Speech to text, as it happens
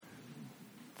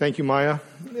Thank you, Maya,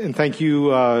 and thank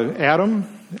you, Adam.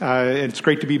 It's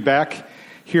great to be back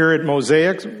here at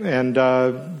Mosaic, and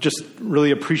just really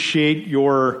appreciate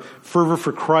your fervor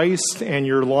for Christ and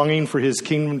your longing for His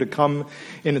kingdom to come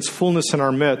in its fullness in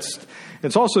our midst.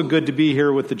 It's also good to be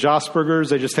here with the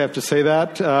Josbergers. I just have to say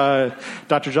that.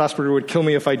 Dr. Josberger would kill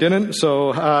me if I didn't,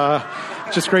 so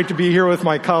just great to be here with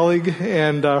my colleague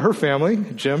and her family,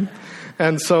 Jim.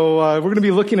 And so we're going to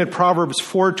be looking at Proverbs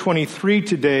 4:23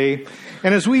 today.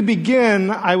 And as we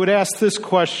begin, I would ask this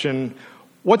question: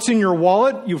 what's in your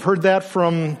wallet? You've heard that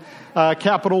from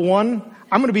Capital One.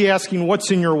 I'm going to be asking, what's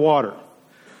in your water?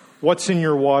 What's in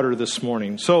your water this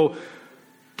morning? So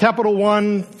Capital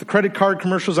One, the credit card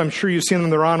commercials, I'm sure you've seen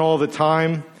them. They're on all the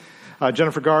time.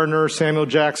 Jennifer Gardner, Samuel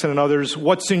Jackson, and others.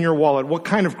 What's in your wallet? What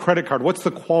kind of credit card? What's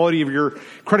the quality of your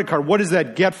credit card? What does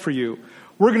that get for you?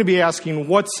 We're going to be asking,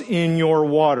 what's in your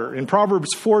water? In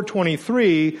Proverbs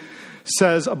 4:23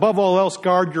 says, above all else,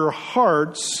 guard your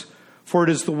hearts, for it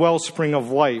is the wellspring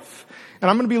of life. And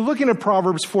I'm going to be looking at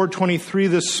Proverbs 4:23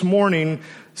 this morning.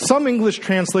 Some English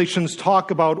translations talk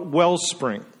about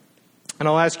wellspring. And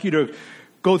I'll ask you to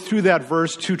go through that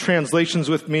verse, two translations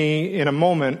with me in a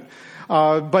moment.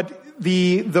 But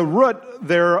the root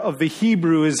there of the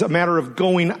Hebrew is a matter of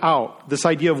going out. This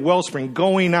idea of wellspring,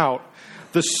 going out.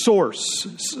 The source.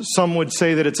 Some would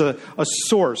say that it's a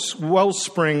source.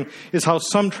 Wellspring is how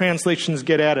some translations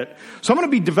get at it. So I'm going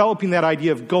to be developing that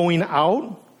idea of going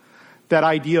out, that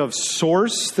idea of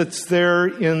source that's there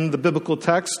in the biblical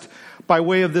text, by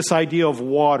way of this idea of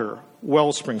water,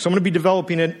 wellspring. So I'm going to be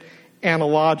developing it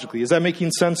analogically. Is that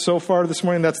making sense so far this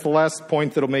morning? That's the last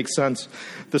point that'll make sense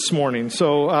this morning.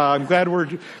 So I'm glad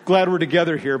we're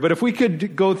together here. But if we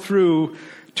could go through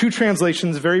two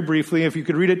translations very briefly. If you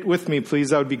could read it with me, please,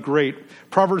 that would be great.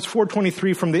 Proverbs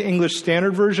 4:23 from the English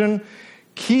Standard Version.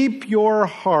 Keep your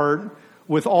heart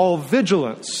with all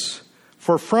vigilance,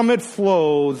 for from it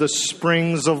flow the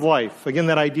springs of life. Again,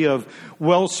 that idea of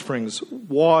well springs,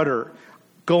 water,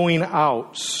 going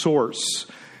out, source.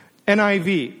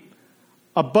 NIV.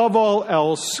 Above all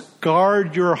else,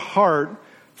 guard your heart,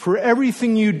 for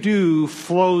everything you do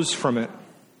flows from it.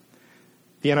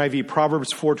 The NIV,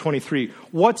 Proverbs 4:23.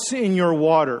 What's in your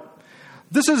water?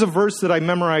 This is a verse that I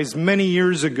memorized many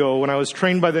years ago when I was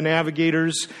trained by the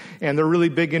Navigators, and they're really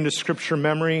big into scripture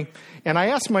memory. And I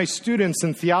asked my students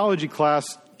in theology class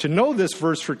to know this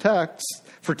verse for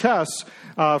tests,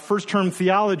 first term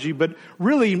theology, but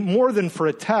really more than for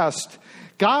a test,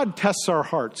 God tests our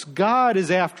hearts. God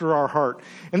is after our heart.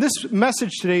 And this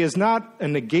message today is not a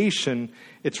negation.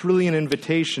 It's really an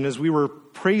invitation. As we were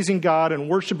praising God and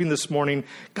worshiping this morning,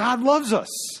 God loves us.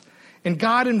 And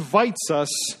God invites us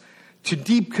to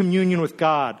deep communion with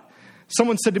God.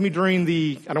 Someone said to me during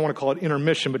I don't want to call it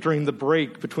intermission, but during the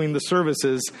break between the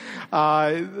services,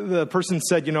 the person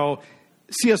said,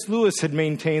 C.S. Lewis had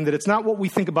maintained that it's not what we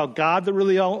think about God that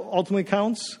really ultimately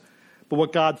counts, but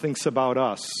what God thinks about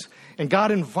us. And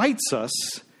God invites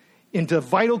us into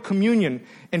vital communion,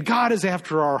 and God is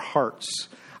after our hearts.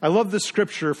 I love this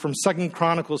scripture from 2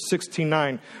 Chronicles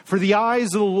 16:9. For the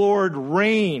eyes of the Lord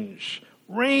range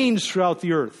throughout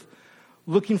the earth,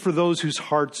 looking for those whose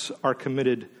hearts are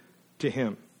committed to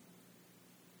Him.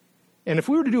 And if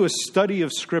we were to do a study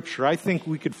of scripture, I think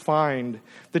we could find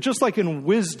that just like in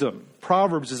wisdom,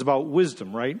 Proverbs is about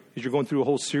wisdom, right? As you're going through a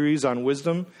whole series on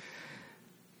wisdom,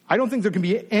 I don't think there can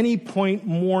be any point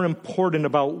more important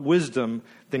about wisdom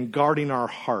than guarding our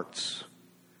hearts.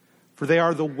 For they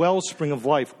are the wellspring of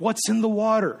life. What's in the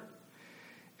water?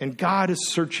 And God is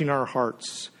searching our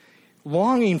hearts,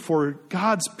 longing for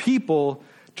God's people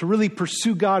to really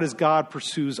pursue God as God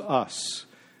pursues us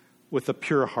with a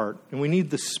pure heart. And we need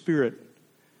the Spirit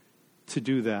to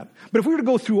do that. But if we were to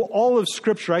go through all of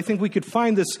Scripture, I think we could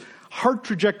find this heart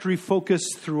trajectory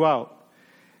focus throughout.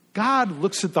 God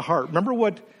looks at the heart. Remember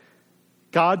what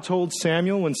God told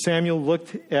Samuel when Samuel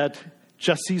looked at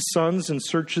Jesse's sons in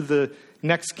search of the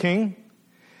next king?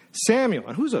 Samuel,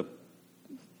 and who's a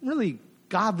really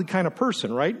godly kind of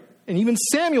person, right? And even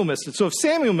Samuel missed it. So if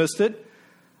Samuel missed it,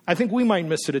 I think we might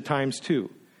miss it at times too.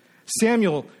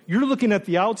 Samuel, you're looking at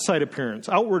the outward appearance,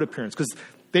 because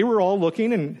they were all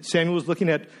looking, and Samuel was looking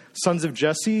at sons of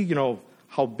Jesse,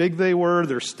 how big they were,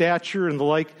 their stature and the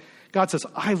like. God says,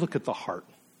 I look at the heart.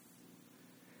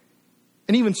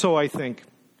 And even so, I think,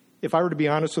 if I were to be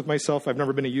honest with myself, I've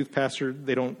never been a youth pastor.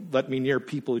 They don't let me near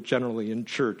people generally in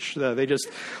church. They just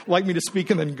like me to speak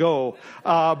and then go.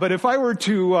 But if I were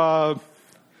to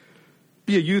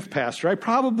be a youth pastor, I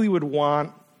probably would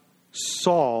want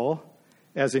Saul,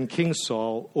 as in King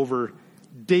Saul, over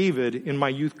David in my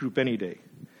youth group any day.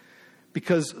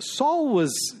 Because Saul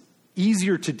was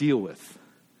easier to deal with.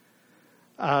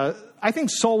 I think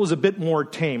Saul was a bit more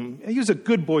tame. He was a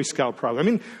good Boy Scout, probably. I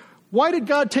mean, why did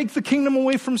God take the kingdom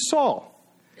away from Saul?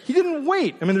 He didn't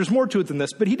wait. I mean, there's more to it than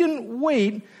this, but he didn't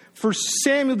wait for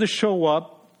Samuel to show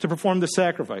up to perform the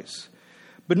sacrifice.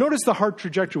 But notice the heart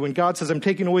trajectory when God says, I'm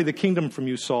taking away the kingdom from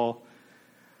you, Saul.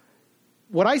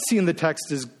 What I see in the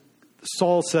text is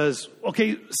Saul says,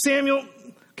 okay, Samuel,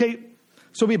 okay,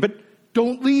 so be it, but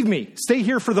don't leave me. Stay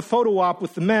here for the photo op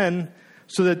with the men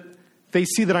so that they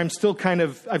see that I'm still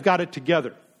I've got it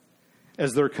together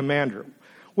as their commander.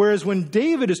 Whereas when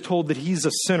David is told that he's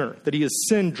a sinner, that he has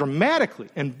sinned dramatically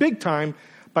and big time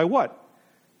by what?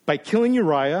 By killing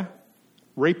Uriah,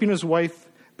 raping his wife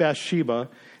Bathsheba,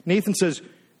 Nathan says,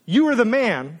 you are the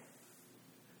man.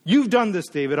 You've done this,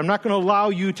 David. I'm not going to allow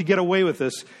you to get away with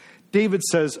this. David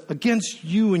says, against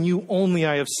you and you only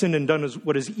I have sinned and done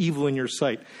what is evil in your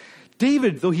sight.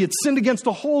 David, though he had sinned against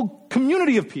a whole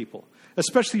community of people,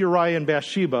 especially Uriah and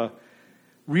Bathsheba,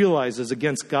 realizes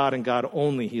against God and God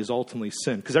only he has ultimately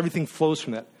sinned, because everything flows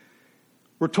from that.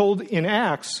 We're told in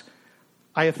Acts,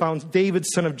 I have found David,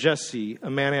 son of Jesse, a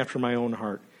man after my own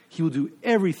heart. He will do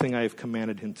everything I have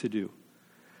commanded him to do.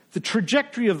 The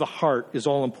trajectory of the heart is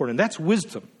all important. That's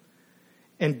wisdom.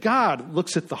 And God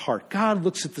looks at the heart. God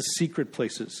looks at the secret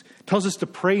places. Tells us to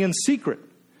pray in secret.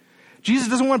 Jesus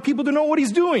doesn't want people to know what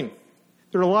he's doing.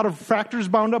 There are a lot of factors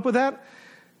bound up with that.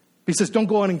 He says, don't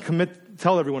go out and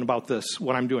tell everyone about this,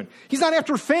 what I'm doing. He's not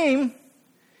after fame.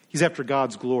 He's after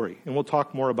God's glory. And we'll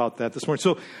talk more about that this morning.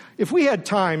 So if we had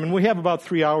time, and we have about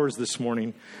 3 hours this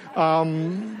morning,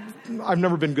 I've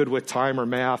never been good with time or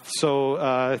math,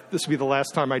 so this will be the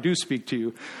last time I do speak to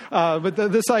you. But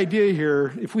this idea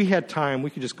here, if we had time, we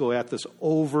could just go at this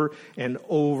over and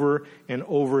over and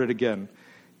over it again.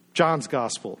 John's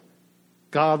gospel.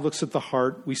 God looks at the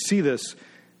heart. We see this.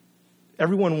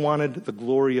 Everyone wanted the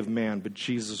glory of man, but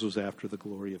Jesus was after the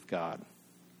glory of God.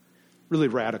 Really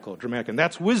radical, dramatic. And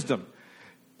that's wisdom.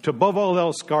 To above all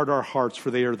else, guard our hearts,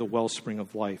 for they are the wellspring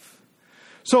of life.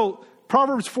 So,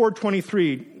 Proverbs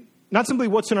 4:23, not simply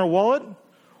what's in our wallet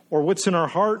or what's in our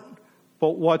heart,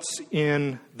 but what's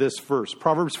in this verse.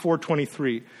 Proverbs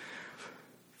 4:23.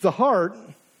 The heart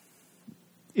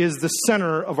is the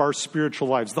center of our spiritual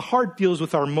lives. The heart deals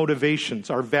with our motivations,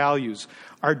 our values,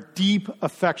 our deep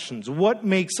affections, what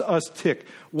makes us tick,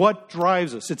 what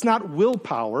drives us. It's not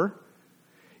willpower.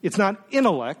 It's not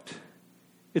intellect.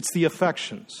 It's the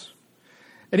affections.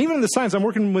 And even in the science, I'm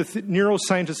working with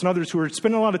neuroscientists and others who are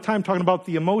spending a lot of time talking about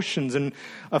the emotions and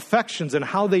affections and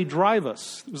how they drive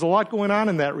us. There's a lot going on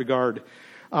in that regard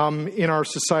in our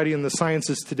society and the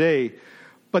sciences today.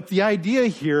 But the idea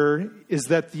here is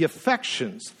that the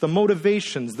affections, the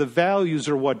motivations, the values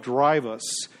are what drive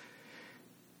us.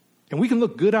 And we can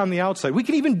look good on the outside. We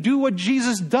can even do what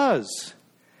Jesus does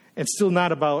and still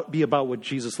not be about what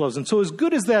Jesus loves. And so as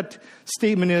good as that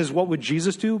statement is, what would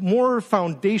Jesus do? More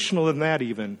foundational than that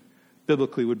even,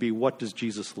 biblically, would be, what does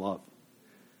Jesus love?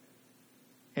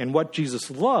 And what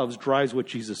Jesus loves drives what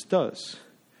Jesus does.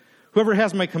 Whoever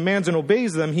has my commands and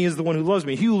obeys them, he is the one who loves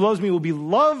me. He who loves me will be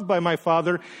loved by my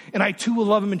Father, and I too will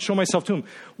love him and show myself to him.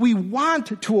 We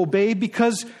want to obey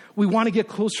because we want to get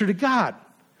closer to God,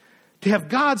 to have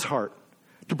God's heart,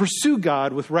 to pursue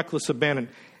God with reckless abandon.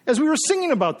 As we were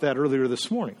singing about that earlier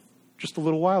this morning, just a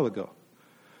little while ago.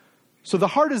 So the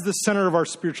heart is the center of our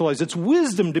spiritual lives. It's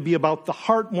wisdom to be about the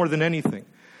heart more than anything.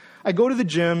 I go to the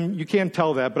gym. You can't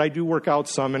tell that, but I do work out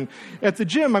some. And at the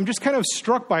gym, I'm just kind of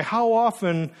struck by how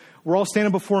often we're all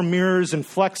standing before mirrors and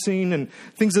flexing and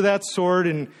things of that sort.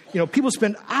 And, people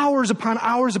spend hours upon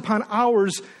hours upon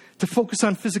hours to focus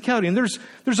on physicality. And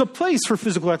there's a place for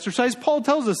physical exercise. Paul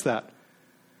tells us that.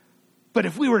 But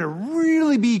if we were to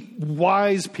really be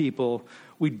wise people,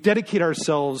 we'd dedicate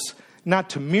ourselves not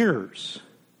to mirrors,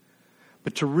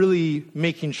 but to really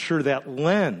making sure that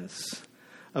lens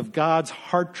of God's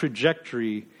heart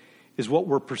trajectory is what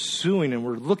we're pursuing and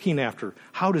we're looking after.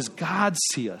 How does God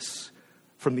see us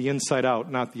from the inside out,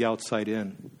 not the outside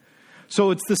in?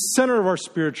 So it's the center of our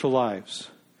spiritual lives.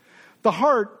 The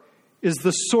heart is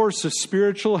the source of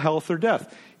spiritual health or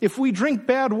death. If we drink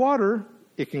bad water,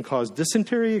 it can cause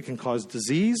dysentery, it can cause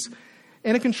disease,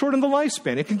 and it can shorten the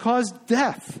lifespan. It can cause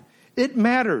death. It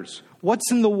matters.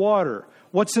 What's in the water?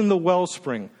 What's in the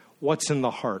wellspring? What's in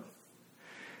the heart?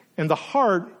 And the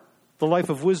heart, the life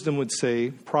of wisdom would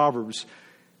say, Proverbs,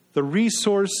 the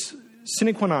resource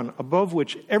sine qua non, above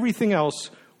which everything else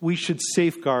we should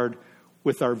safeguard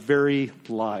with our very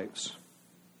lives.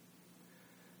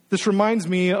 This reminds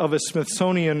me of a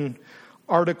Smithsonian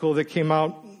article that came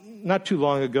out not too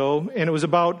long ago, and it was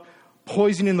about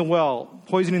poisoning the well,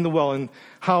 and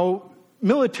how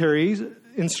militaries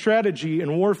in strategy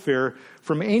and warfare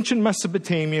from ancient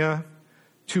Mesopotamia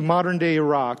to modern-day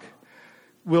Iraq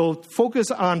will focus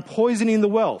on poisoning the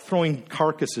well, throwing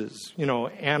carcasses,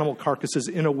 animal carcasses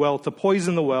in a well to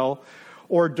poison the well,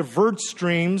 or divert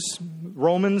streams.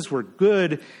 Romans were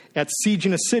good at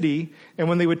sieging a city, and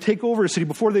when they would take over a city,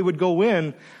 before they would go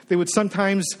in, they would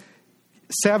sometimes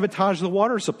sabotage the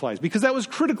water supplies, because that was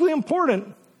critically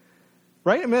important,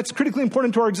 right? I mean, that's critically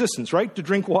important to our existence, right? To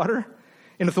drink water.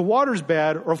 And if the water's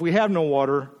bad, or if we have no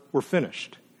water, we're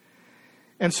finished.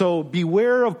 And so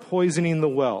beware of poisoning the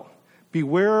well.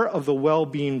 Beware of the well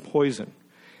being poisoned.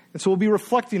 And so we'll be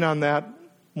reflecting on that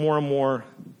more and more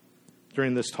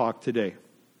during this talk today,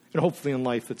 and hopefully in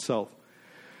life itself.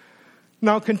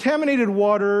 Now, contaminated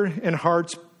water and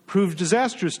hearts prove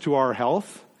disastrous to our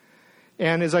health,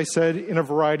 and as I said, in a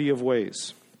variety of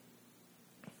ways.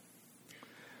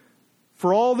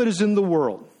 For all that is in the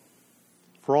world,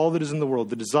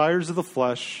 the desires of the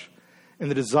flesh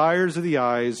and the desires of the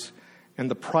eyes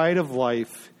and the pride of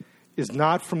life is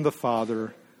not from the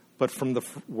Father, but from the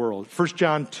world. 1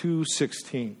 John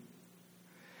 2:16.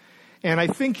 And I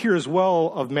think here as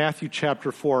well of Matthew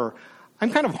chapter 4,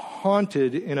 I'm kind of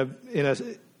haunted in a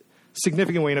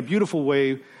significant way, in a beautiful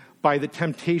way, by the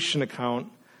temptation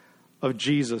account of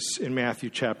Jesus in Matthew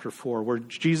chapter 4, where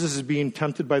Jesus is being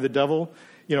tempted by the devil,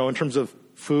 in terms of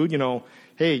food,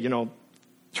 hey,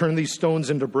 turn these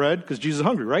stones into bread, because Jesus is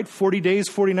hungry, right? 40 days,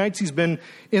 40 nights, he's been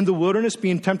in the wilderness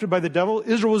being tempted by the devil.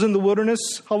 Israel was in the wilderness,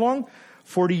 how long?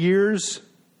 40 years.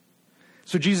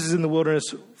 So Jesus is in the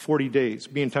wilderness 40 days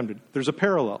being tempted. There's a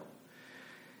parallel.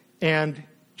 And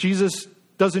Jesus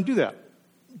doesn't do that.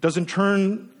 Doesn't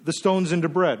turn the stones into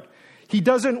bread. He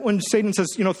doesn't, when Satan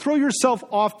says, throw yourself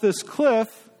off this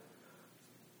cliff,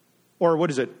 or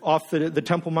what is it, off the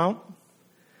Temple Mount?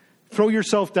 Throw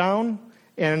yourself down,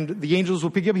 and the angels will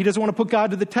pick you up. He doesn't want to put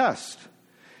God to the test.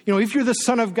 If you're the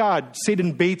Son of God,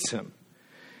 Satan baits him.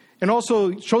 And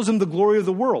also shows him the glory of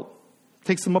the world.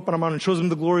 Takes him up on a mountain and shows him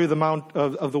the glory of the mount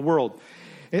of the world.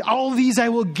 And all these I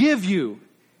will give you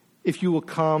if you will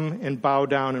come and bow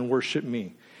down and worship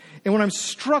me. And what I'm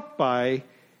struck by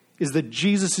is that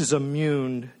Jesus is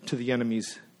immune to the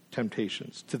enemy's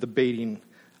temptations, to the baiting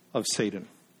of Satan.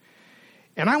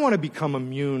 And I want to become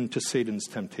immune to Satan's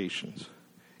temptations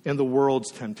and the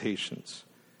world's temptations.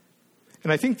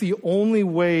 And I think the only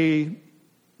way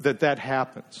that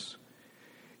happens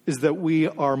is that we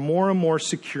are more and more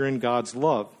secure in God's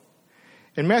love.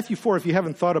 And Matthew 4, if you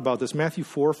haven't thought about this, Matthew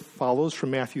 4 follows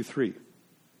from Matthew 3.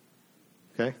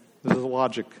 Okay? This is a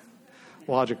logic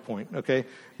point, okay?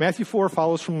 Matthew 4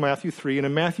 follows from Matthew 3, and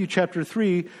in Matthew chapter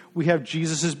 3, we have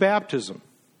Jesus' baptism.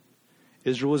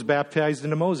 Israel was baptized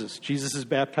into Moses. Jesus is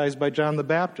baptized by John the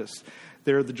Baptist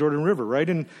there at the Jordan River, right?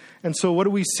 And so what do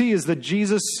we see is that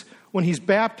Jesus, when he's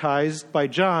baptized by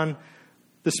John,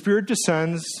 the Spirit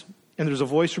descends, and there's a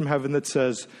voice from heaven that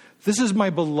says, "This is my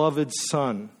beloved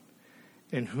Son,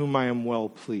 in whom I am well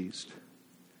pleased."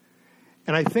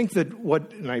 And I think that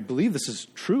and I believe this is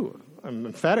true, I'm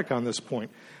emphatic on this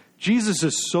point, Jesus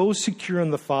is so secure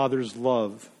in the Father's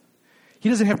love, he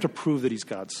doesn't have to prove that he's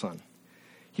God's Son.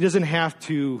 He doesn't have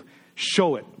to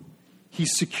show it.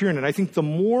 He's secure in it. I think the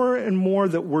more and more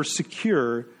that we're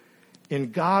secure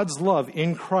in God's love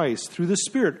in Christ through the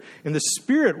Spirit, and the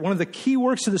Spirit, one of the key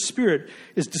works of the Spirit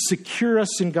is to secure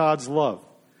us in God's love.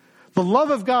 The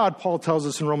love of God, Paul tells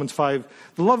us in Romans 5,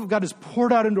 the love of God is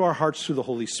poured out into our hearts through the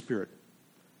Holy Spirit.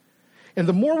 And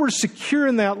the more we're secure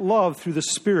in that love through the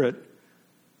Spirit,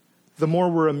 the more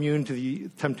we're immune to the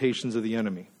temptations of the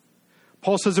enemy.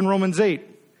 Paul says in Romans 8,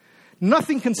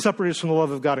 nothing can separate us from the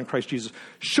love of God in Christ Jesus.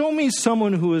 Show me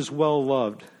someone who is well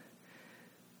loved.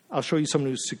 I'll show you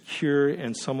someone who's secure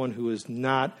and someone who is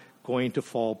not going to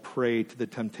fall prey to the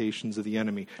temptations of the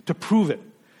enemy. To prove it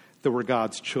that we're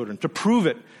God's children. To prove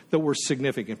it that we're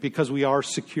significant because we are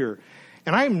secure.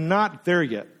 And I'm not there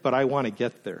yet, but I want to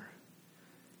get there.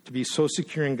 To be so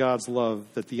secure in God's love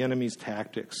that the enemy's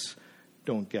tactics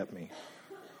don't get me.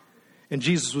 And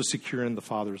Jesus was secure in the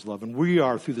Father's love. And we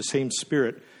are, through the same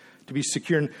Spirit, to be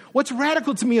secure. And what's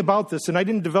radical to me about this, and I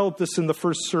didn't develop this in the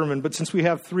first sermon, but since we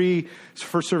have 3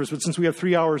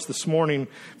 hours this morning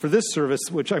for this service,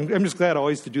 which I'm just glad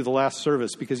always to do the last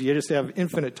service because you just have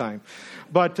infinite time.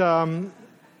 But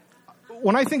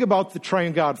when I think about the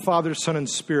triune God, Father, Son, and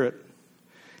Spirit,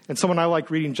 and someone I like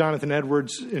reading, Jonathan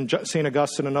Edwards and St.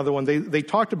 Augustine, another one, they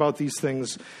talked about these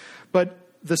things. But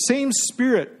the same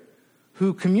Spirit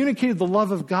who communicated the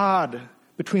love of God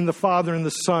between the Father and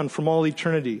the Son from all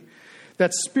eternity,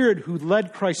 that Spirit who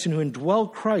led Christ and who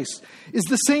indwelled Christ, is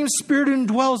the same Spirit who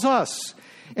indwells us.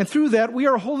 And through that, we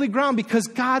are holy ground because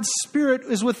God's Spirit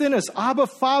is within us. Abba,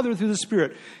 Father, through the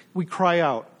Spirit. We cry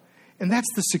out. And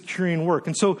that's the securing work.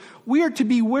 And so we are to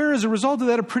beware as a result of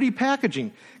that of pretty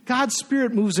packaging. God's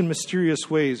Spirit moves in mysterious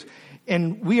ways.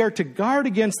 And we are to guard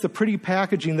against the pretty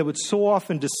packaging that would so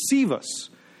often deceive us.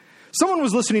 Someone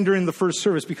was listening during the first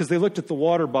service because they looked at the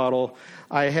water bottle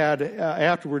I had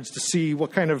afterwards to see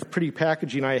what kind of pretty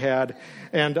packaging I had.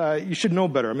 And you should know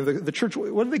better. I mean, the church,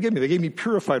 what did they give me? They gave me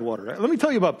purified water. Let me tell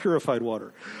you about purified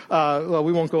water. Well,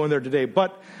 we won't go in there today.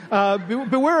 But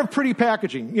beware of pretty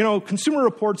packaging. You know, Consumer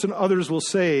Reports and others will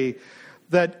say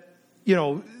that, you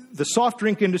know, the soft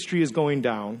drink industry is going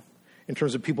down in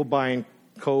terms of people buying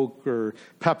Coke or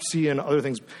Pepsi and other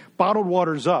things. Bottled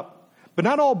water's up. But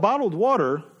not all bottled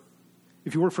water.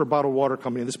 If you work for a bottled water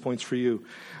company, this point's for you.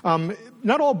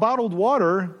 Not all bottled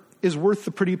water is worth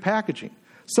the pretty packaging.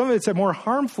 Some of it's more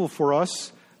harmful for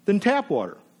us than tap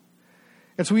water.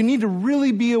 And so we need to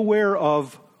really be aware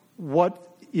of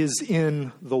what is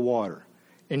in the water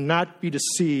and not be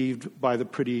deceived by the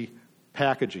pretty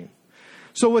packaging.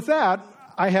 So with that,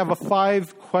 I have a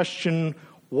 5-question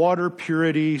water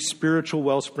purity spiritual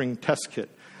wellspring test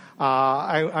kit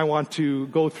I want to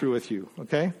go through with you,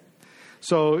 okay?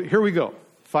 So here we go.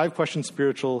 5-question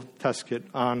spiritual test kit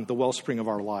on the wellspring of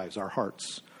our lives, our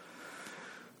hearts.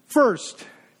 First,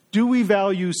 do we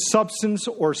value substance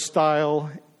or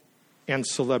style and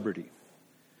celebrity?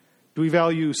 Do we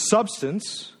value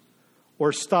substance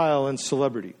or style and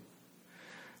celebrity?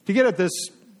 To get at this,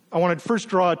 I want to first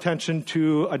draw attention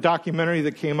to a documentary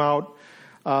that came out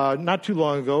not too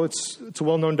long ago. It's a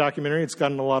well-known documentary. It's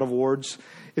gotten a lot of awards.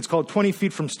 It's called 20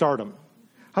 Feet from Stardom.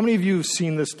 How many of you have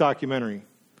seen this documentary?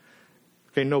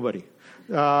 Okay, nobody.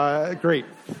 Great.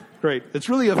 It's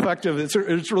really effective. It's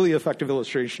really effective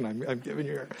illustration I'm giving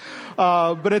you here.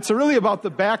 But it's really about the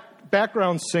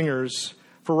background singers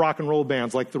for rock and roll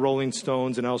bands like the Rolling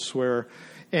Stones and elsewhere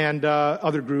and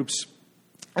other groups.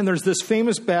 And there's this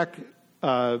famous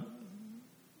backup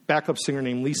singer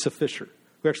named Lisa Fischer,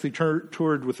 who actually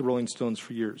toured with the Rolling Stones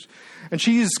for years. And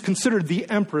she's considered the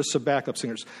empress of backup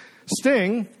singers.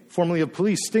 Sting, formerly of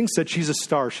Police, Sting said she's a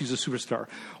star, she's a superstar.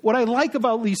 What I like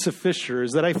about Lisa Fischer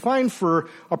is that I find for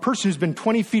a person who's been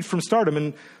 20 feet from stardom,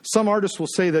 and some artists will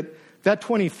say that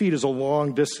 20 feet is a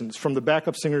long distance from the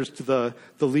backup singers to the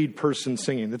lead person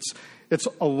singing. It's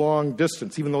a long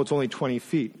distance, even though it's only 20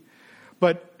 feet.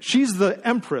 But she's the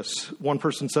empress, one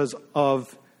person says,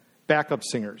 of backup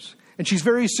singers. And she's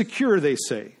very secure, they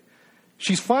say.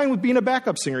 She's fine with being a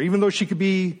backup singer, even though she could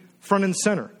be front and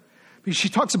center. Because she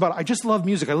talks about, I just love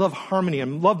music, I love harmony, I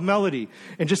love melody,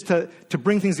 and just to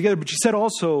bring things together. But she said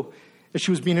also, as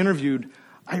she was being interviewed,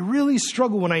 I really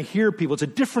struggle when I hear people. It's a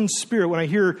different spirit when I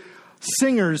hear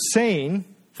singers saying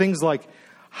things like,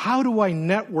 how do I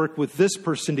network with this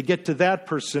person to get to that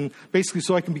person, basically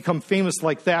so I can become famous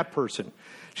like that person?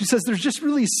 She says, there's just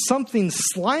really something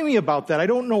slimy about that. I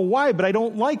don't know why, but I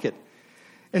don't like it.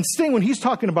 And Sting, when he's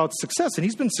talking about success, and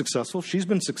he's been successful, she's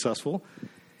been successful,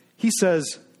 he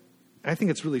says, I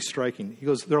think it's really striking. He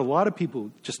goes, there are a lot of people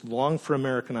who just long for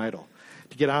American Idol,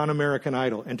 to get on American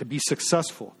Idol and to be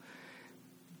successful.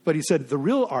 But he said, the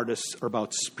real artists are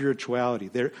about spirituality.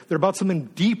 They're about something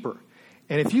deeper.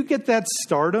 And if you get that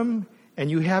stardom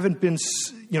and you haven't been,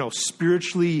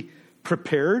 spiritually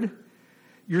prepared,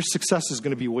 your success is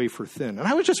going to be wafer thin. And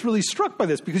I was just really struck by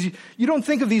this because you don't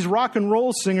think of these rock and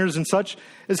roll singers and such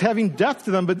as having depth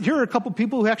to them, but here are a couple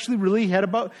people who actually really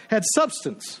had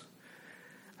substance.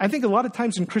 I think a lot of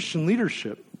times in Christian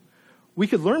leadership, we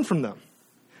could learn from them.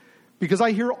 Because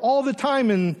I hear all the time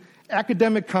in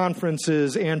academic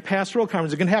conferences and pastoral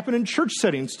conferences, it can happen in church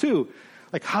settings too.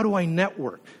 Like, how do I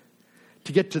network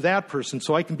to get to that person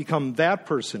so I can become that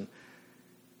person?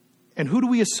 And who do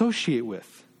we associate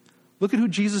with? Look at who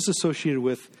Jesus associated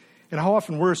with and how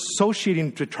often we're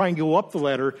associating to try and go up the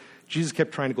ladder. Jesus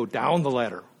kept trying to go down the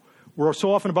ladder. We're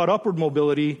so often about upward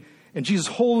mobility, and Jesus'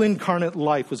 whole incarnate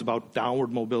life was about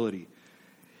downward mobility.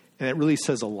 And it really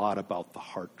says a lot about the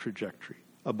heart trajectory.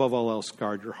 Above all else,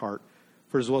 guard your heart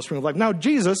for his wellspring of life. Now,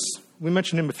 Jesus, we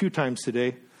mentioned him a few times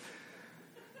today.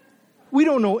 We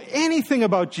don't know anything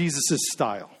about Jesus'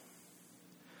 style.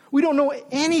 We don't know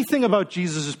anything about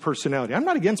Jesus' personality. I'm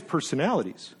not against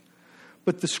personalities,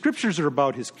 but the scriptures are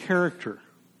about his character.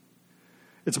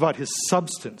 It's about his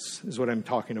substance, is what I'm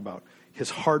talking about, his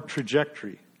heart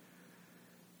trajectory.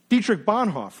 Dietrich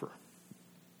Bonhoeffer,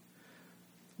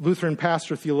 Lutheran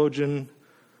pastor, theologian,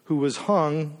 who was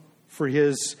hung for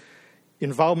his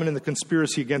involvement in the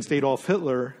conspiracy against Adolf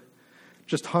Hitler,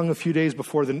 just hung a few days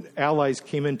before the Allies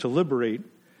came in to liberate.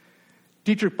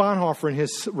 Dietrich Bonhoeffer, in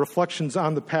his reflections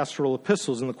on the pastoral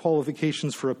epistles and the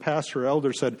qualifications for a pastor or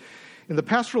elder, said, in the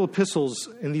pastoral epistles,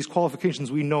 in these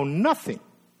qualifications, we know nothing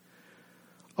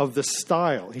of the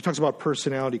style. He talks about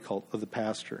personality cult of the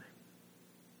pastor.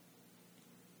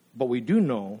 But we do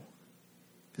know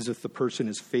is if the person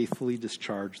has faithfully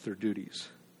discharged their duties.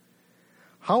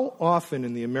 How often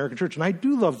in the American church, and I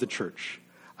do love the church,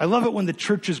 I love it when the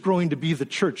church is growing to be the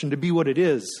church and to be what it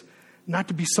is, not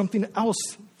to be something else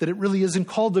that it really isn't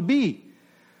called to be.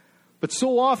 But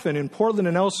so often in Portland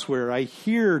and elsewhere, I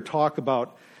hear talk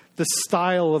about the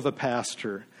style of a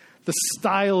pastor, the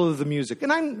style of the music.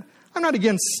 And I'm not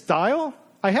against style.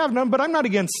 I have none, but I'm not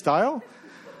against style.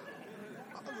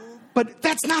 But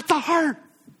that's not the heart.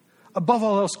 Above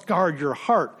all else, guard your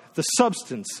heart, the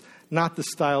substance, not the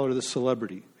style or the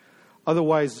celebrity.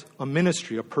 Otherwise, a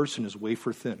ministry, a person is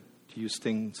wafer thin, to use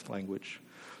Sting's language.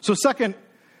 So second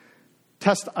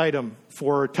test item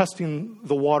for testing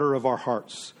the water of our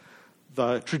hearts,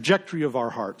 the trajectory of our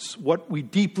hearts, what we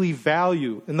deeply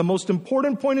value. And the most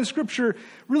important point in Scripture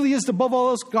really is, above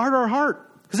all else, guard our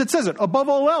heart. Because it says it, above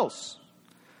all else.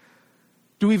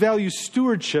 Do we value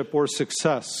stewardship or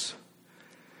success?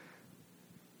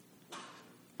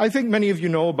 I think many of you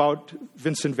know about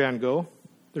Vincent van Gogh.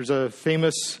 There's a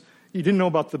famous, you didn't know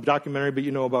about the documentary, but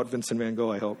you know about Vincent van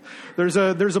Gogh, I hope. There's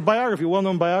a biography, a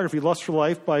well-known biography, Lust for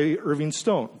Life by Irving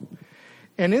Stone.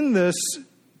 And in this,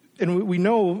 and we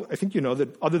know, I think you know,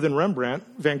 that other than Rembrandt,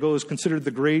 Van Gogh is considered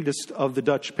the greatest of the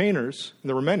Dutch painters, and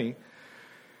there were many.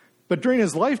 But during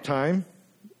his lifetime,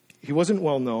 he wasn't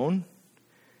well known,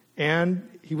 and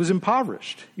he was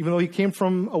impoverished, even though he came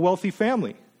from a wealthy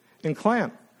family and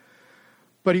clan.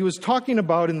 But he was talking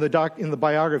about, in the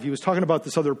biography, he was talking about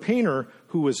this other painter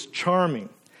who was charming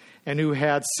and who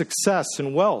had success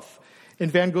and wealth.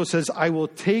 And Van Gogh says, I will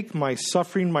take my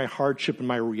suffering, my hardship, and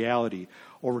my reality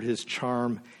over his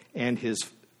charm and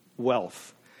his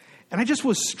wealth. And I just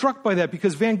was struck by that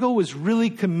because Van Gogh was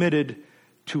really committed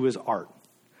to his art.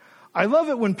 I love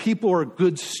it when people are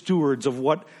good stewards of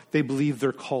what they believe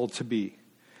they're called to be,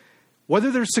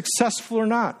 whether they're successful or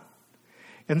not.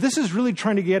 And this is really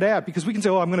trying to get at, because we can say,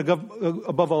 I'm going to,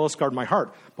 above all else, guard my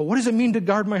heart. But what does it mean to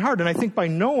guard my heart? And I think by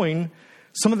knowing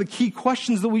some of the key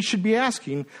questions that we should be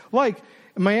asking, like,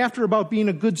 am I after about being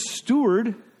a good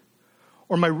steward,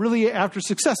 or am I really after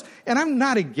success? And I'm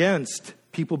not against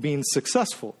people being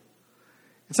successful.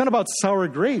 It's not about sour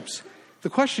grapes. The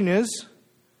question is,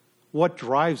 what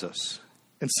drives us?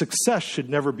 And success should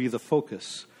never be the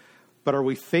focus. But are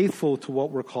we faithful to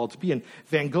what we're called to be? And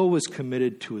Van Gogh was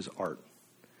committed to his art.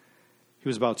 He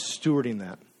was about stewarding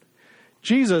that.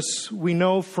 Jesus, we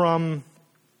know from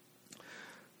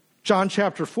John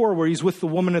chapter 4, where he's with the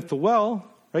woman at the well,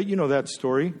 right? You know that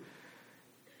story.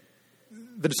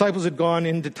 The disciples had gone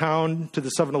into town to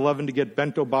the 7-Eleven to get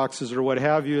bento boxes or what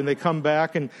have you, and they come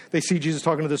back and they see Jesus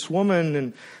talking to this woman,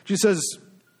 and Jesus says,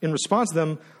 in response to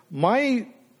them, my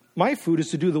food is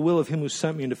to do the will of him who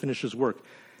sent me and to finish his work.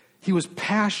 He was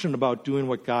passionate about doing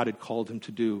what God had called him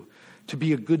to do, to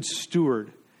be a good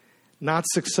steward, not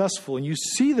successful. And you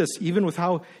see this even with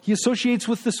how he associates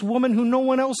with this woman who no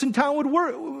one else in town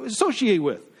would associate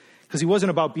with, because he wasn't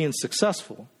about being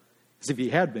successful. Because if he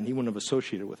had been, he wouldn't have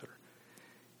associated with her.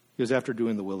 He was after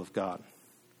doing the will of God.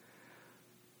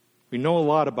 We know a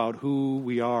lot about who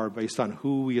we are based on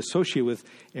who we associate with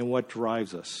and what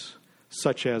drives us,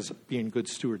 such as being good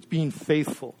stewards, being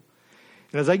faithful.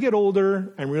 And as I get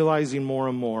older, I'm realizing more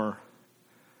and more,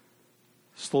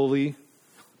 slowly,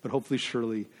 but hopefully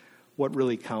surely, what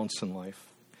really counts in life.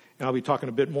 And I'll be talking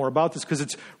a bit more about this because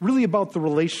it's really about the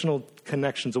relational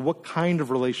connections and what kind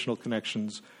of relational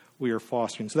connections we are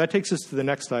fostering. So that takes us to the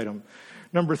next item.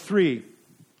 Number 3,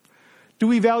 do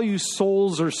we value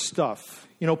souls or stuff?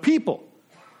 You know, people.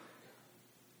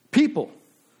 People.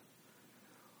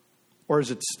 Or is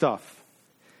it stuff?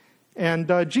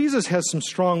 And Jesus has some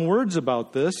strong words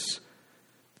about this.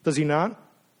 Does he not?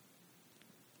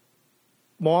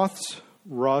 Moth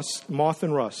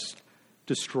and rust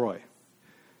destroy.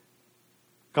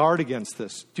 Guard against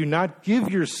this. Do not give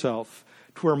yourself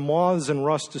to where moths and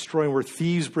rust destroy and where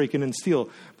thieves break in and steal.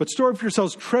 But store up for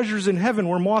yourselves treasures in heaven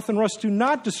where moth and rust do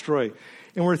not destroy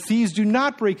and where thieves do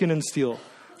not break in and steal.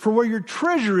 For where your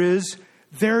treasure is,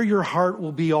 there your heart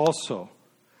will be also.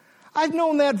 I've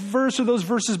known that verse or those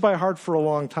verses by heart for a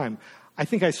long time. I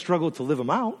think I struggle to live them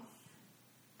out.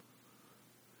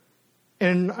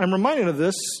 And I'm reminded of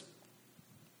this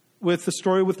with the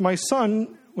story with my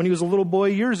son when he was a little boy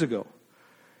years ago.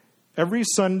 Every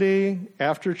Sunday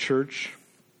after church,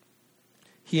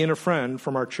 he and a friend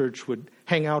from our church would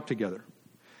hang out together.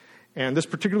 And this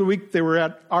particular week, they were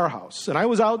at our house. And I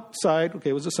was outside.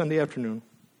 Okay, it was a Sunday afternoon.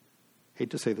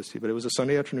 Hate to say this to you, but it was a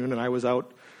Sunday afternoon, and I was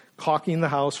out caulking the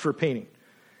house for painting.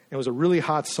 It was a really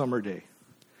hot summer day.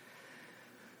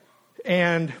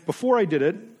 And before I did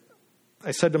it,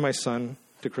 I said to my son,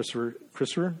 to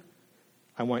Christopher,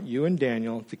 I want you and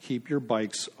Daniel to keep your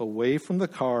bikes away from the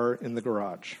car in the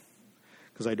garage,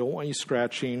 because I don't want you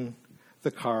scratching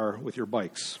the car with your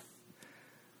bikes.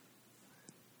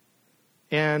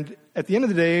 And at the end of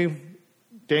the day,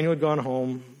 Daniel had gone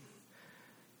home.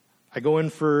 I go in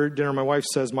for dinner. My wife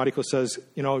says, Mariko says,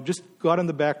 just go out on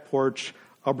the back porch.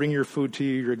 I'll bring your food to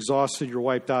you. You're exhausted. You're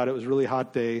wiped out. It was a really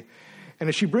hot day. And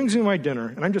as she brings me my dinner,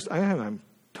 and I'm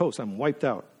toast. I'm wiped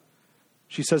out.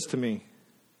 She says to me,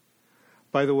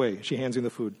 by the way, she hands me the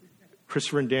food,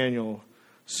 Christopher and Daniel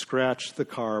scratched the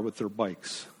car with their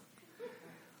bikes.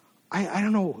 I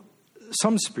don't know,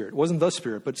 some spirit, it wasn't the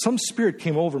spirit, but some spirit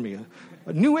came over me,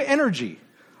 a new energy.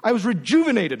 I was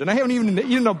rejuvenated, and I haven't even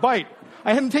eaten a bite.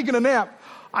 I hadn't taken a nap.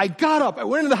 I got up, I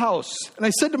went into the house, and I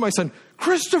said to my son,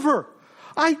 Christopher,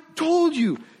 I told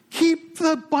you, keep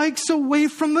the bikes away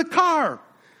from the car.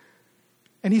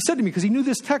 And he said to me, because he knew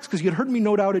this text, because he had heard me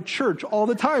note out at church all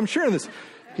the time sharing this.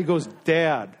 He goes,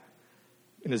 Dad,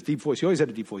 in his deep voice. He always had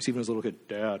a deep voice, even as a little kid.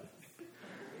 Dad,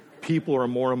 people are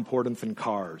more important than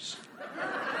cars.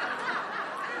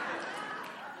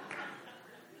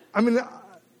 I mean,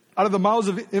 out of the mouths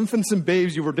of infants and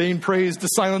babes, you've ordained praise to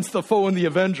silence the foe and the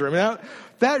avenger. I mean,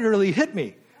 that really hit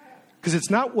me. Because it's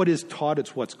not what is taught,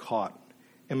 it's what's caught.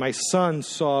 And my son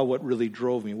saw what really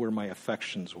drove me, where my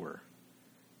affections were.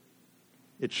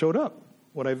 It showed up,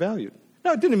 what I valued.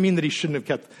 Now, it didn't mean that he shouldn't have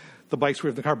kept the bikes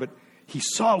away from the car, but he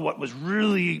saw what was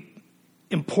really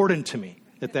important to me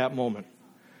at that moment.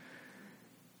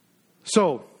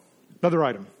 So, another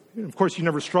item. Of course, you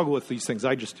never struggle with these things.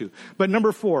 I just do. But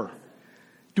number 4,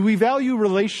 do we value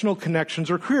relational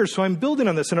connections or careers? So I'm building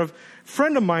on this. And a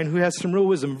friend of mine who has some real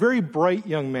wisdom, very bright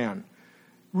young man,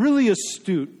 really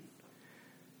astute.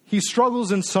 He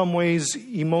struggles in some ways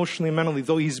emotionally and mentally,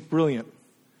 though he's brilliant.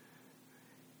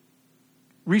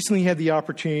 Recently had the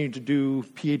opportunity to do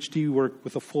PhD work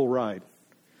with a full ride.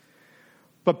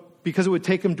 But because it would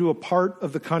take him to a part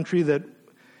of the country that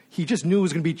he just knew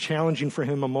was going to be challenging for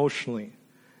him emotionally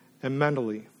and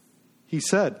mentally, he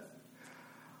said,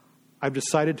 I've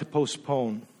decided to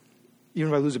postpone,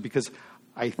 even if I lose it, because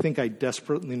I think I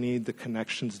desperately need the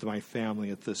connections to my family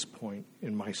at this point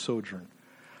in my sojourn.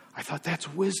 I thought,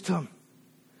 that's wisdom.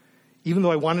 Even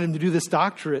though I wanted him to do this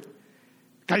doctorate,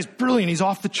 the guy's brilliant, he's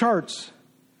off the charts.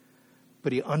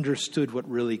 But he understood what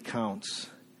really counts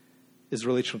is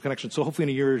relational connection. So hopefully in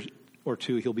a year or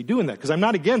two, he'll be doing that. Because I'm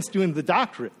not against doing the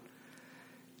doctorate.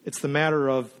 It's the matter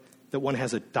of that one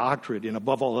has a doctorate, and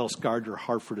above all else, guard your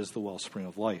Hartford as the wellspring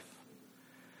of life.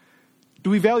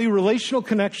 Do we value relational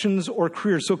connections or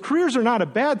careers? So careers are not a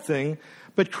bad thing,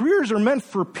 but careers are meant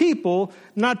for people,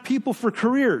 not people for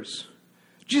careers.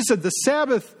 Jesus said the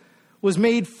Sabbath was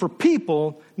made for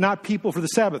people, not people for the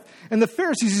Sabbath. And the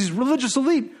Pharisees, these religious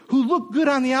elite who looked good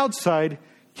on the outside,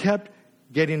 kept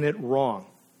getting it wrong.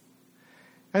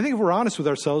 I think if we're honest with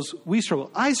ourselves, we struggle.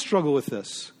 I struggle with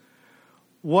this.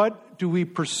 What do we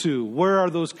pursue? Where are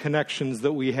those connections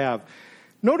that we have?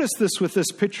 Notice this with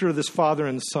this picture of this father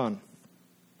and son.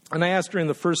 And I asked during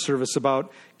the first service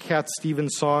about Cat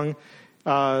Stevens' song.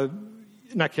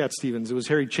 Not Cat Stevens, it was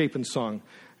Harry Chapin's song.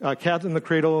 Cat in the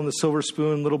Cradle and the Silver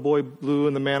Spoon, Little Boy Blue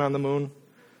and the Man on the Moon.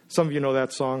 Some of you know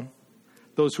that song.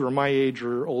 Those who are my age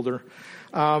or older.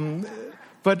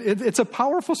 But it's a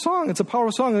powerful song. It's a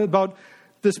powerful song about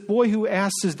this boy who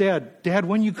asks his dad, Dad,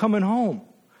 when you coming home?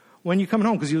 When you coming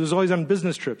home? Because he was always on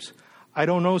business trips. I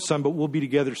don't know, son, but we'll be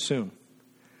together soon.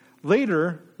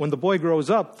 Later, when the boy grows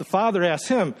up, the father asks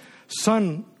him,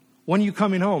 Son, when are you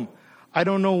coming home? I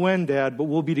don't know when, Dad, but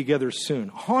we'll be together soon.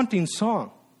 Haunting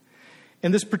song.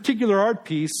 In this particular art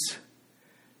piece,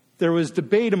 there was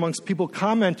debate amongst people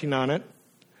commenting on it,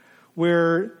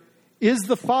 where is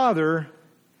the father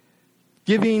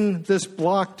giving this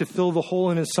block to fill the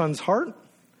hole in his son's heart?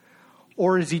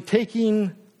 Or is he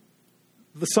taking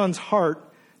the son's heart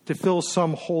to fill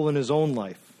some hole in his own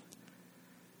life?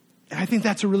 And I think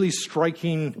that's a really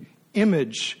striking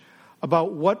image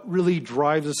about what really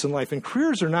drives us in life. And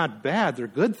careers are not bad, they're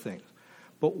good things.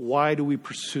 But why do we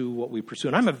pursue what we pursue?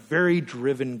 And I'm a very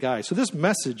driven guy. So this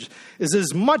message is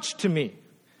as much to me,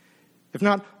 if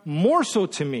not more so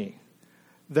to me,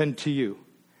 than to you.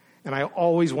 And I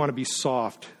always want to be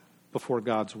soft before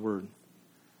God's word,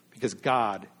 because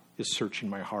God is searching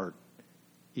my heart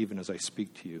even as I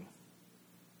speak to you.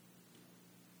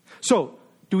 So,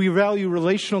 do we value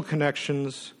relational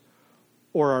connections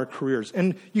or our careers.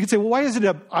 And you can say, well, why is it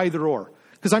a either or?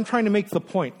 Because I'm trying to make the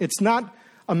point. It's not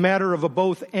a matter of a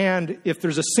both and if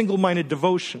there's a single-minded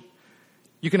devotion.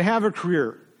 You can have a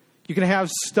career. You can have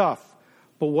stuff.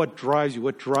 But what drives you?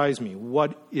 What drives me?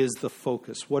 What is the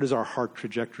focus? What is our heart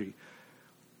trajectory?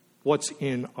 What's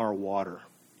in our water?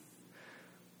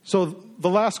 So the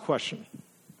last question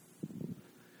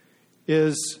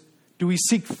is, do we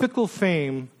seek fickle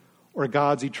fame or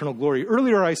God's eternal glory?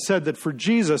 Earlier I said that for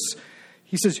Jesus,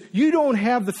 he says, you don't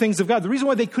have the things of God. The reason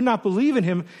why they could not believe in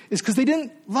him is because they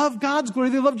didn't love God's glory.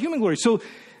 They loved human glory. So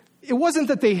it wasn't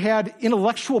that they had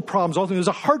intellectual problems. Ultimately, it was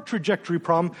a heart trajectory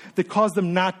problem that caused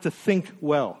them not to think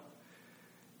well.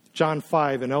 John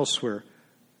 5 and elsewhere.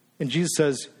 And Jesus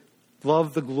says,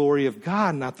 love the glory of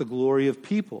God, not the glory of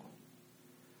people.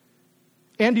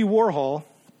 Andy Warhol,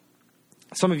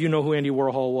 some of you know who Andy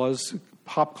Warhol was,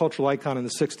 pop cultural icon in the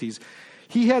 60s.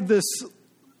 He had this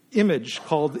image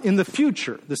called, in the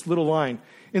future, this little line,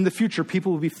 in the future,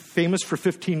 people will be famous for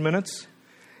 15 minutes.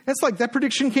 It's like that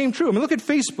prediction came true. I mean, look at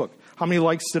Facebook. How many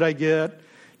likes did I get?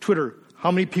 Twitter.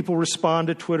 How many people respond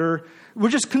to Twitter? We're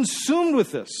just consumed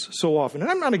with this so often.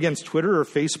 And I'm not against Twitter or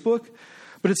Facebook,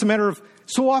 but it's a matter of,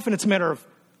 so often it's a matter of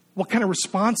what kind of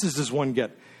responses does one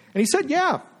get? And he said,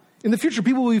 yeah, in the future,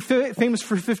 people will be famous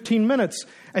for 15 minutes.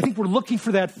 I think we're looking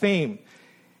for that fame.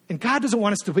 And God doesn't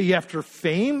want us to be after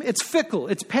fame. It's fickle.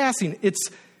 It's passing. It's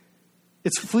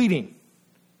fleeting.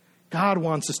 God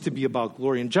wants us to be about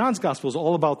glory. And John's gospel is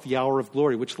all about the hour of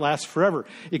glory, which lasts forever.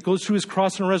 It goes through his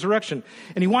cross and resurrection.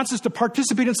 And he wants us to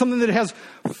participate in something that has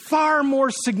far more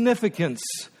significance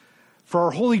for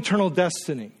our whole eternal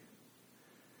destiny.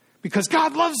 Because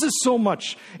God loves us so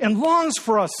much and longs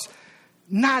for us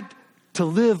not to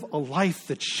live a life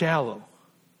that's shallow,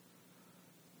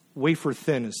 wafer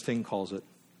thin, as Thing calls it,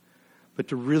 but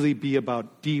to really be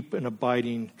about deep and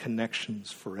abiding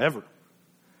connections forever.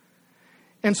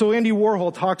 And so Andy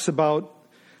Warhol talks about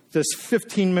this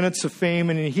 15 minutes of fame,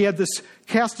 and he had this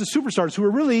cast of superstars who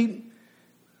were really,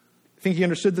 I think he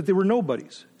understood that they were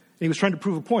nobodies. And he was trying to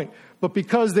prove a point. But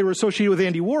because they were associated with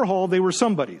Andy Warhol, they were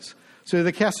somebodies. So they're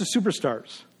the cast of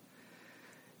superstars.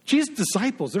 Jesus'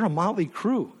 disciples, they're a motley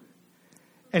crew.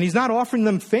 And he's not offering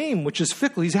them fame, which is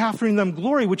fickle. He's offering them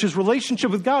glory, which is relationship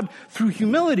with God through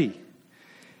humility.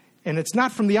 And it's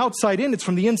not from the outside in, it's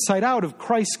from the inside out of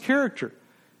Christ's character.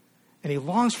 And he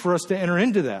longs for us to enter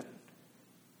into that.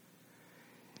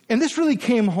 And this really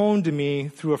came home to me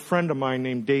through a friend of mine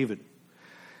named David.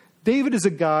 David is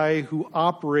a guy who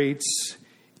operates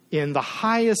in the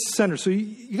highest center. So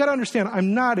you got to understand,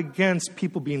 I'm not against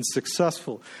people being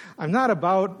successful. I'm not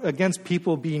against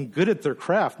people being good at their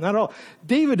craft. Not at all.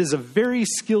 David is a very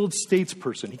skilled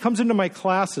statesperson. He comes into my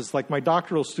classes, like my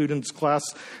doctoral students class,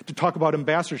 to talk about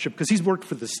ambassadorship, because he's worked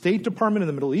for the State Department in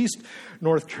the Middle East,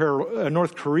 North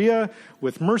Korea,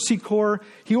 with Mercy Corps.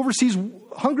 He oversees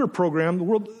hunger program, the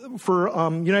world for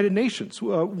United Nations,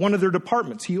 one of their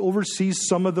departments. He oversees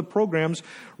some of the programs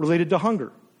related to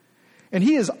hunger. And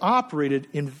he has operated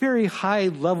in very high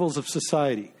levels of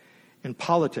society and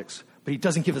politics, but he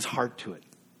doesn't give his heart to it.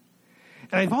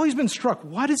 And I've always been struck,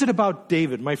 what is it about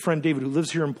David, my friend David, who lives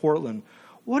here in Portland?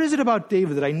 What is it about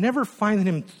David that I never find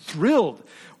him thrilled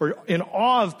or in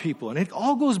awe of people? And it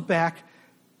all goes back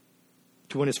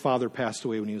to when his father passed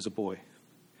away when he was a boy.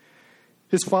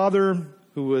 His father,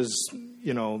 who was,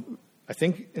 I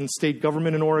think in state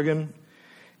government in Oregon,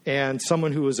 and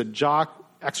someone who was a jock,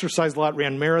 exercised a lot,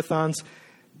 ran marathons,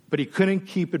 but he couldn't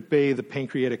keep at bay the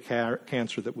pancreatic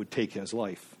cancer that would take his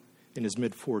life in his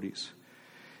mid-40s.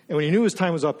 And when he knew his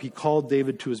time was up, he called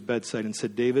David to his bedside and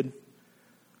said, David,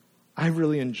 I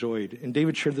really enjoyed, and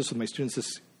David shared this with my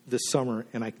students this summer,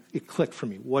 and it clicked for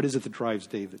me. What is it that drives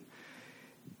David?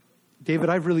 David,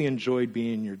 I've really enjoyed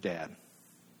being your dad.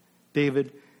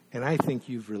 David, and I think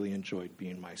you've really enjoyed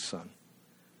being my son.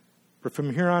 But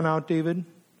from here on out, David,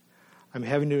 I'm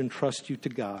having to entrust you to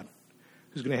God,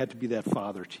 who's going to have to be that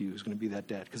father to you, who's going to be that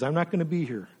dad. Because I'm not going to be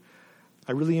here.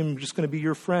 I really am just going to be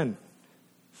your friend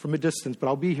from a distance, but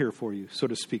I'll be here for you, so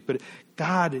to speak. But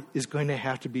God is going to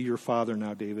have to be your father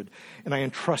now, David, and I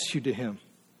entrust you to him.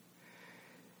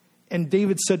 And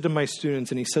David said to my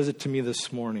students, and he says it to me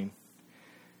this morning,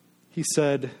 he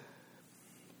said,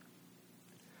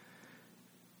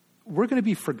 we're going to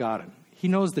be forgotten. He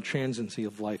knows the transiency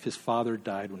of life. His father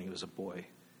died when he was a boy.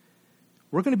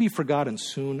 We're going to be forgotten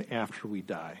soon after we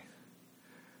die.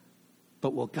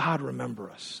 But will God remember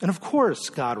us? And of course,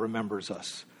 God remembers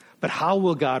us. But how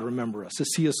will God remember us? As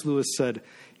C.S. Lewis said,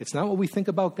 it's not what we think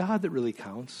about God that really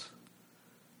counts,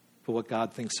 but what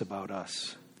God thinks about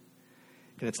us.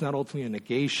 And it's not ultimately a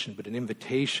negation, but an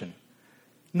invitation,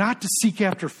 not to seek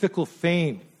after fickle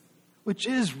fame which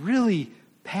is really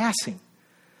passing.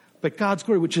 But God's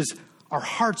glory, which is our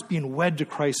hearts being wed to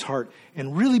Christ's heart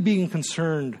and really being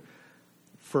concerned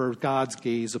for God's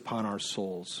gaze upon our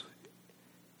souls.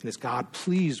 And is God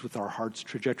pleased with our heart's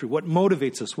trajectory? What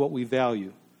motivates us, what we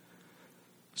value?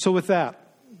 So with that,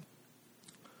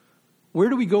 where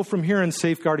do we go from here in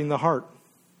safeguarding the heart?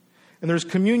 And there's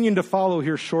communion to follow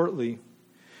here shortly.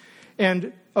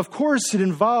 And of course, it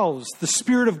involves the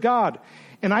Spirit of God.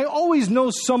 And I always know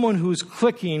someone who's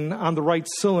clicking on the right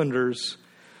cylinders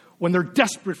when they're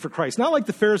desperate for Christ. Not like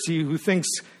the Pharisee who thinks,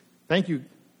 thank you,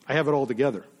 I have it all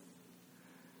together.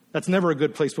 That's never a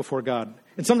good place before God.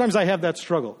 And sometimes I have that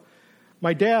struggle.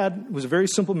 My dad was a very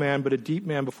simple man, but a deep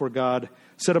man before God.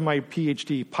 Said of my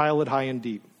PhD, pile it high and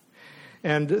deep.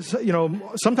 And,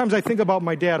 sometimes I think about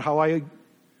my dad, how I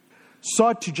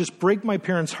sought to just break my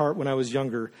parents' heart when I was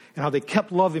younger, and how they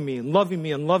kept loving me and loving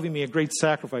me and loving me, a great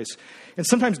sacrifice. And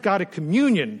sometimes God at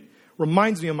communion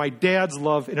reminds me of my dad's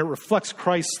love, and it reflects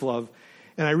Christ's love.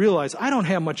 And I realize I don't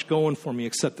have much going for me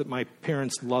except that my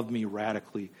parents love me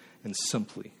radically and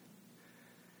simply.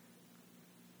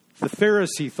 The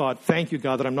Pharisee thought, thank you,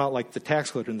 God, that I'm not like the tax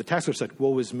collector. And the tax collector said,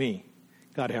 woe is me.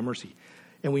 God have mercy.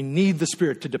 And we need the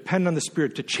Spirit, to depend on the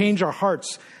Spirit, to change our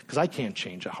hearts, because I can't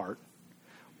change a heart.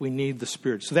 We need the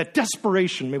Spirit. So that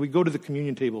desperation, may we go to the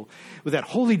communion table with that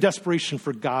holy desperation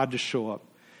for God to show up.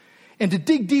 And to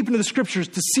dig deep into the Scriptures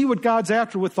to see what God's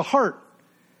after with the heart.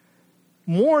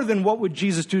 More than what would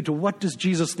Jesus do, to what does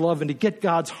Jesus love, and to get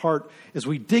God's heart as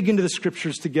we dig into the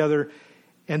Scriptures together.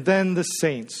 And then the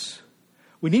saints.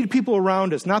 We need people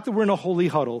around us. Not that we're in a holy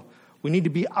huddle. We need to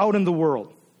be out in the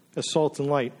world as salt and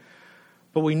light.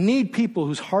 But we need people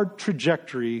whose heart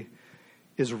trajectory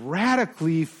is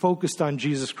radically focused on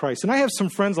Jesus Christ. And I have some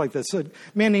friends like this. A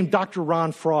man named Dr.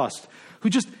 Ron Frost,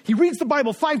 he reads the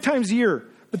Bible 5 times a year,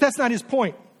 but that's not his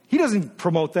point. He doesn't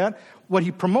promote that. What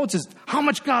he promotes is how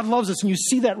much God loves us, and you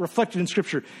see that reflected in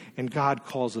Scripture. And God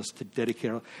calls us to dedicate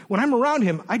our life. When I'm around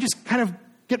him, I just kind of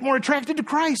get more attracted to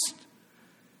Christ.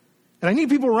 And I need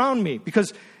people around me,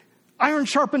 because iron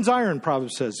sharpens iron,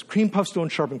 Proverbs says. Cream puffs don't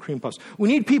sharpen cream puffs. We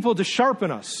need people to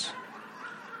sharpen us.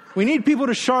 We need people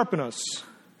to sharpen us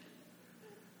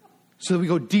so that we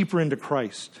go deeper into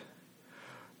Christ.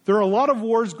 There are a lot of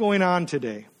wars going on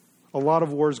today. A lot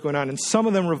of wars going on. And some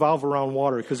of them revolve around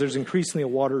water, because there's increasingly a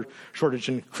water shortage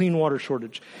and clean water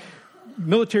shortage.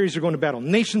 Militaries are going to battle.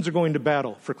 Nations are going to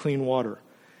battle for clean water.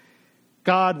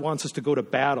 God wants us to go to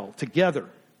battle together,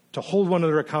 to hold one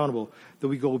another accountable, that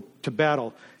we go to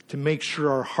battle to make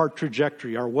sure our heart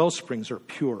trajectory, our well springs are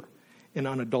pure and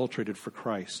unadulterated for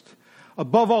Christ.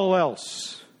 Above all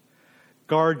else,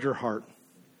 guard your heart,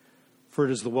 for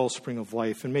it is the wellspring of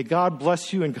life. And may God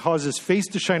bless you and cause his face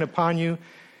to shine upon you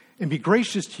and be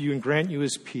gracious to you and grant you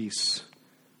his peace.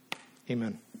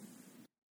 Amen.